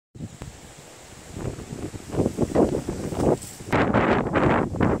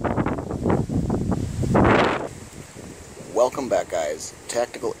Welcome back, guys.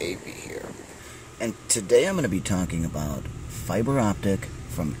 Tactical AP here. And today I'm going to be talking about fiber optic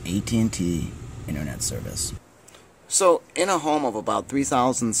from AT&T internet service. So, in a home of about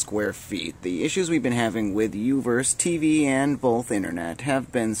 3,000 square feet, the issues we've been having with UVerse TV and both internet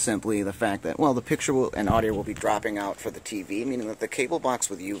have been simply the fact that, well, the picture and audio will be dropping out for the TV, meaning that the cable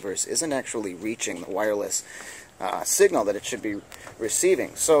box with UVerse isn't actually reaching the wireless signal that it should be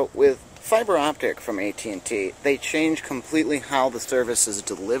receiving. So, with fiber optic from AT&T, they change completely how the service is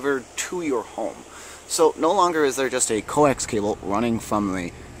delivered to your home. So, no longer is there just a coax cable running from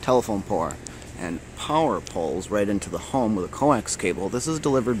the telephone pole and power poles right into the home with a coax cable. This is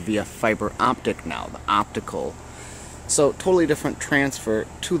delivered via fiber optic now, the optical. So totally different transfer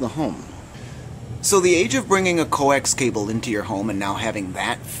to the home. So the age of bringing a coax cable into your home and now having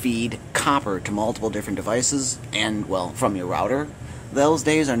that feed copper to multiple different devices and, well, from your router, those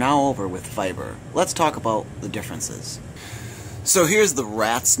days are now over with fiber. Let's talk about the differences. So here's the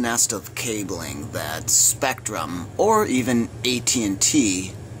rat's nest of cabling that Spectrum or even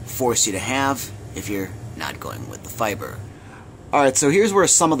AT&T force you to have if you're not going with the fiber. Alright, so here's where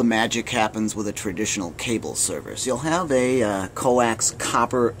some of the magic happens with a traditional cable service. You'll have a coax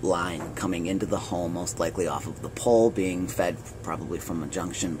copper line coming into the home, most likely off of the pole, being fed probably from a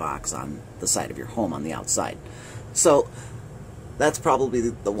junction box on the side of your home on the outside. So that's probably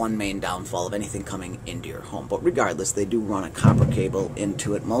the one main downfall of anything coming into your home. But regardless, they do run a copper cable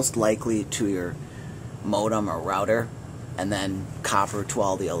into it, most likely to your modem or router, and then copper to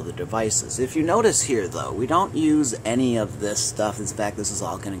all the other devices. If you notice here, though, we don't use any of this stuff. In fact, this is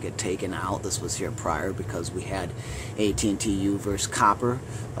all going to get taken out. This was here prior because we had AT&T UVerse copper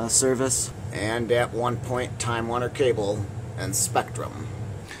service, and at one point, Time Warner Cable and Spectrum.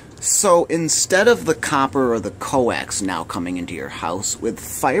 So instead of the copper or the coax now coming into your house, with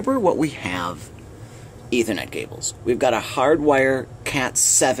fiber, what we have, Ethernet cables. We've got a hardwire Cat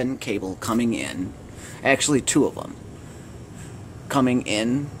 7 cable coming in, actually two of them coming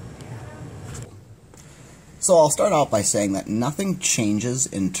in. So I'll start out by saying that nothing changes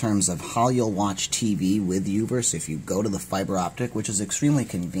in terms of how you'll watch TV with UVerse if you go to the fiber optic, which is extremely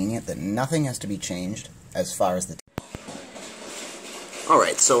convenient, that nothing has to be changed as far as the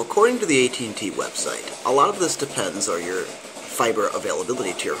Alright, so according to the AT&T website, a lot of this depends, or your fiber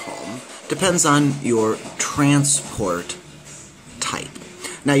availability to your home, depends on your transport type.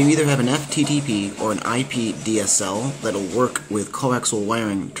 Now, you either have an FTTP or an IP DSL that'll work with coaxial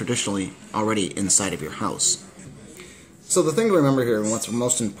wiring traditionally already inside of your house. So the thing to remember here, and what's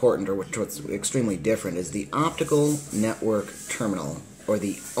most important, or what's extremely different, is the optical network terminal, or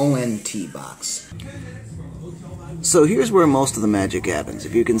the ONT box. So here's where most of the magic happens.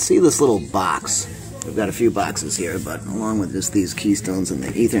 If you can see this little box, we've got a few boxes here, but along with just these keystones and the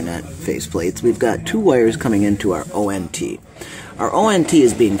Ethernet faceplates, we've got two wires coming into our ONT. Our ONT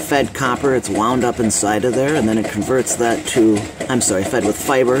is being fed copper, it's wound up inside of there, and then it converts that to, fed with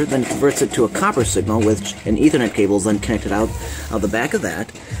fiber, then converts it to a copper signal, which an Ethernet cable is then connected out the back of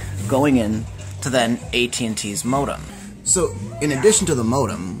that, going in to then AT&T's modem. So, in addition to the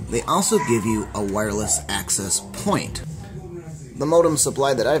modem, they also give you a wireless access point. The modem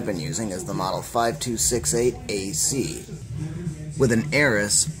supply that I've been using is the model 5268AC with an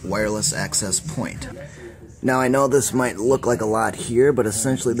Aris wireless access point. Now, I know this might look like a lot here, but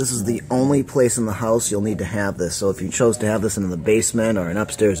essentially this is the only place in the house you'll need to have this. So if you chose to have this in the basement or an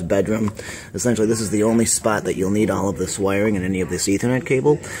upstairs bedroom, essentially this is the only spot that you'll need all of this wiring and any of this Ethernet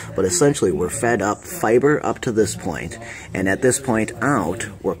cable. But essentially we're fed up fiber up to this point, and at this point out,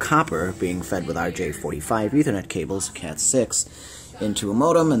 we're copper being fed with RJ45 Ethernet cables, Cat 6, into a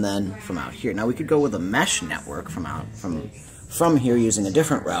modem, and then from out here. Now we could go with a mesh network from here using a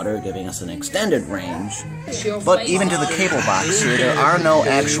different router, giving us an extended range. But even to the cable box here, there are no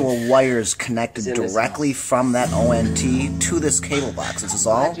actual wires connected directly from that ONT to this cable box. This is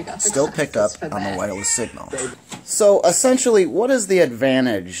all still picked up on the wireless signal. So essentially, what is the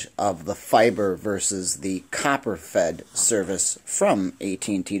advantage of the fiber versus the copper-fed service from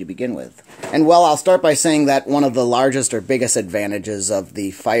AT&T to begin with? And well, I'll start by saying that one of the largest or biggest advantages of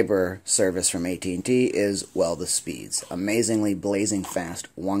the fiber service from AT&T is, well, the speeds. Amazingly blazing fast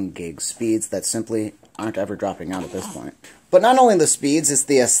 1 gig speeds that simply aren't ever dropping out at this point. But not only the speeds, it's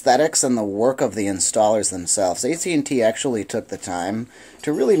the aesthetics and the work of the installers themselves. AT&T actually took the time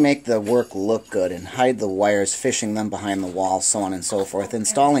to really make the work look good and hide the wires, fishing them behind the wall, so on and so forth,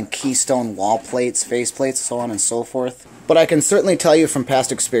 installing keystone wall plates, face plates, so on and so forth. But I can certainly tell you from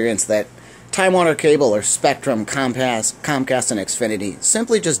past experience that Time Warner Cable or Spectrum, Comcast, and Xfinity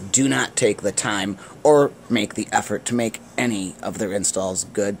simply just do not take the time or make the effort to make any of their installs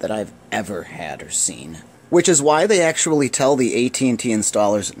good that I've ever had or seen. Which is why they actually tell the AT&T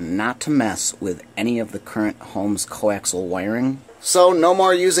installers not to mess with any of the current home's coaxial wiring. So no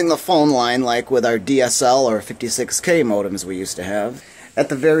more using the phone line like with our DSL or 56K modems we used to have. At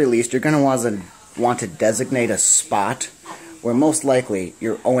the very least, you're going to want to designate a spot where most likely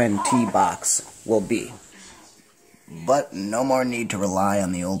your ONT box will be. But no more need to rely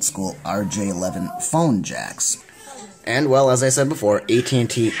on the old school RJ11 phone jacks. And, well, as I said before,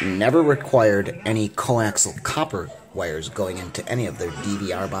 AT&T never required any coaxial copper wires going into any of their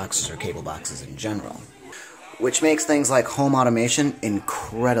DVR boxes or cable boxes in general, which makes things like home automation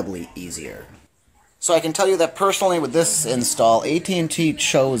incredibly easier. So I can tell you that personally with this install, AT&T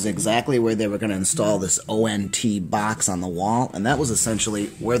chose exactly where they were going to install this ONT box on the wall, and that was essentially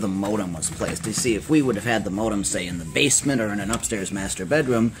where the modem was placed. You see, if we would have had the modem, say, in the basement or in an upstairs master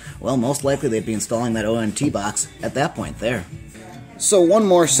bedroom, well, most likely they'd be installing that ONT box at that point there. So one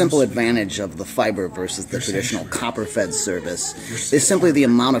more simple advantage of the fiber versus the traditional copper-fed service is simply the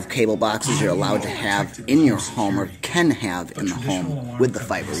amount of cable boxes you're allowed to have in your home or can have in the home with the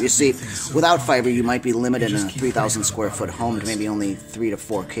fiber. You see, without fiber you might be limited in a 3,000 square foot home to maybe only 3 to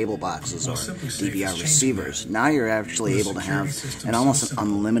 4 cable boxes or DVR receivers. Now you're actually able to have an almost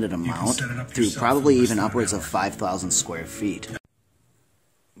unlimited amount through probably even upwards of 5,000 square feet.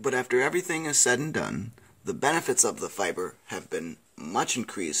 But after everything is said and done, the benefits of the fiber have been much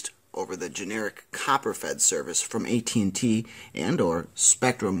increased over the generic copper-fed service from AT&T and or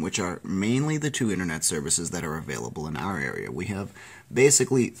Spectrum, which are mainly the two internet services that are available in our area. We have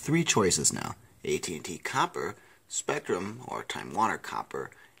basically 3 choices now: AT&T Copper, Spectrum or Time Warner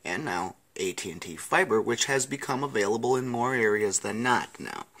Copper, and now AT&T Fiber, which has become available in more areas than not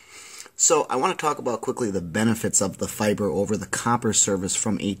now. So I want to talk about quickly the benefits of the fiber over the copper service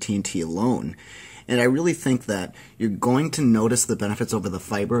from AT&T alone. And I really think that you're going to notice the benefits over the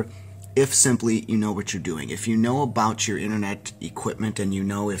fiber if simply you know what you're doing. If you know about your internet equipment and you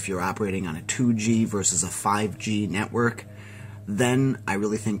know if you're operating on a 2G versus a 5G network, then I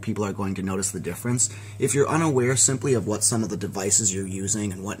really think people are going to notice the difference. If you're unaware simply of what some of the devices you're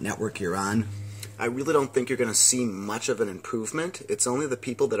using and what network you're on, I really don't think you're going to see much of an improvement. It's only the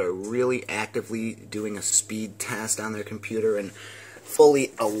people that are really actively doing a speed test on their computer and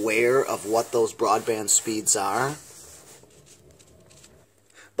fully aware of what those broadband speeds are.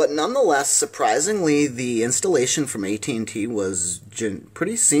 But nonetheless, surprisingly, the installation from AT&T was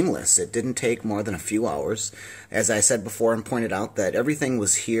pretty seamless. It didn't take more than a few hours. As I said before and pointed out, that everything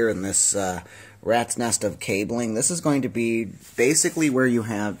was here in this rat's nest of cabling. This is going to be basically where you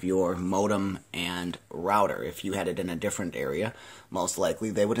have your modem and router. If you had it in a different area, most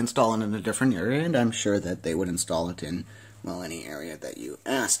likely they would install it in a different area, and I'm sure that they would install it in, well, any area that you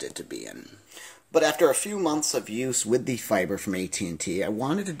asked it to be in. But after a few months of use with the fiber from AT&T, I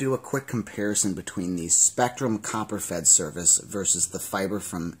wanted to do a quick comparison between the Spectrum copper-fed service versus the fiber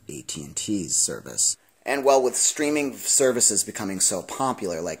from AT&T's service. And well, with streaming services becoming so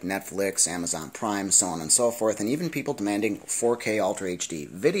popular, like Netflix, Amazon Prime, so on and so forth, and even people demanding 4K Ultra HD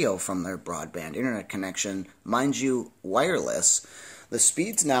video from their broadband internet connection, mind you, wireless, the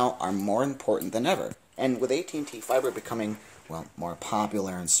speeds now are more important than ever. And with AT&T Fiber becoming, well, more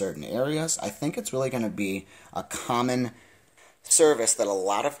popular in certain areas, I think it's really going to be a common service that a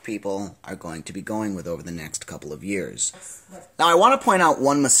lot of people are going to be going with over the next couple of years. Now, I want to point out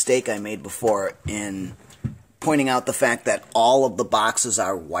one mistake I made before in pointing out the fact that all of the boxes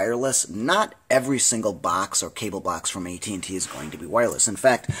are wireless. Not every single box or cable box from AT&T is going to be wireless. In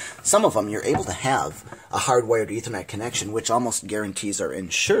fact, some of them you're able to have a hardwired Ethernet connection, which almost guarantees or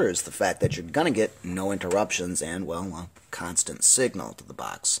ensures the fact that you're going to get no interruptions and, well, a constant signal to the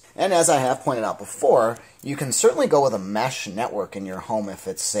box. And as I have pointed out before, you can certainly go with a mesh network in your home if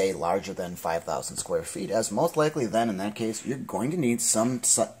it's, say, larger than 5,000 square feet, as most likely then, in that case, you're going to need some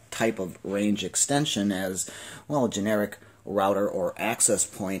type of range extension, as, well, a generic router or access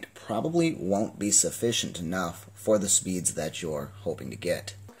point probably won't be sufficient enough for the speeds that you're hoping to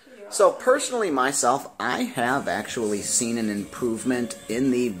get. So personally myself, I have actually seen an improvement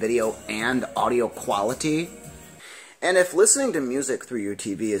in the video and audio quality. And if listening to music through your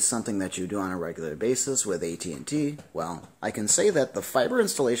TV is something that you do on a regular basis with AT&T, well, I can say that the fiber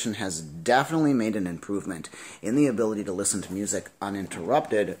installation has definitely made an improvement in the ability to listen to music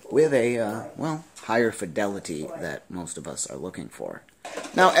uninterrupted with a, well, higher fidelity that most of us are looking for.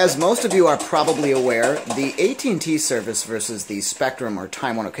 Now, as most of you are probably aware, the AT&T service versus the Spectrum or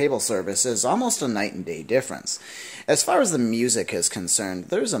Time Warner Cable service is almost a night and day difference. As far as the music is concerned,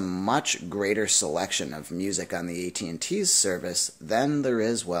 there's a much greater selection of music on the AT&T's service than there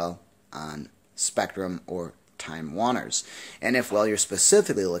is, well, on Spectrum or Time Warners. And if, well, you're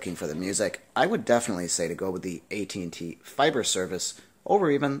specifically looking for the music, I would definitely say to go with the AT&T fiber service over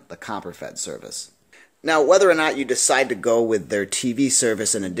even the copper-fed service. Now, whether or not you decide to go with their TV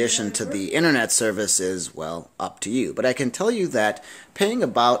service in addition to the internet service is, well, up to you. But I can tell you that paying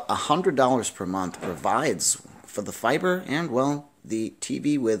about $100 per month provides for the fiber and, well, the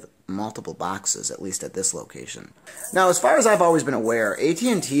TV with multiple boxes, at least at this location. Now, as far as I've always been aware,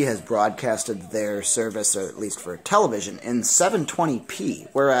 AT&T has broadcasted their service, or at least for television, in 720p,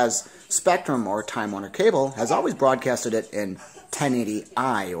 whereas Spectrum or Time Warner Cable has always broadcasted it in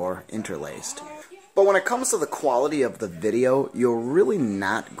 1080i or interlaced. But when it comes to the quality of the video, you're really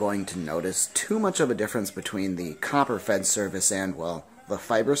not going to notice too much of a difference between the copper-fed service and, well, the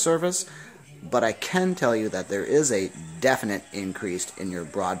fiber service. But I can tell you that there is a definite increase in your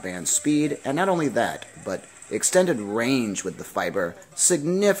broadband speed, and not only that, but extended range with the fiber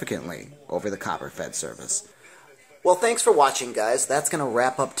significantly over the copper-fed service. Well, thanks for watching, guys. That's going to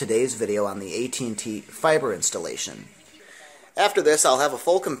wrap up today's video on the AT&T fiber installation. After this, I'll have a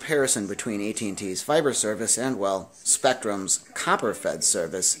full comparison between AT&T's fiber service and, well, Spectrum's copper-fed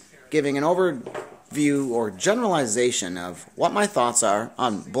service, giving an overview or generalization of what my thoughts are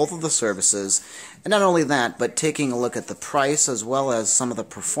on both of the services, and not only that, but taking a look at the price as well as some of the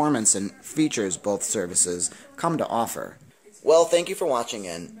performance and features both services come to offer. Well, thank you for watching,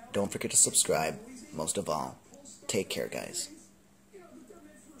 and don't forget to subscribe. Most of all, take care, guys.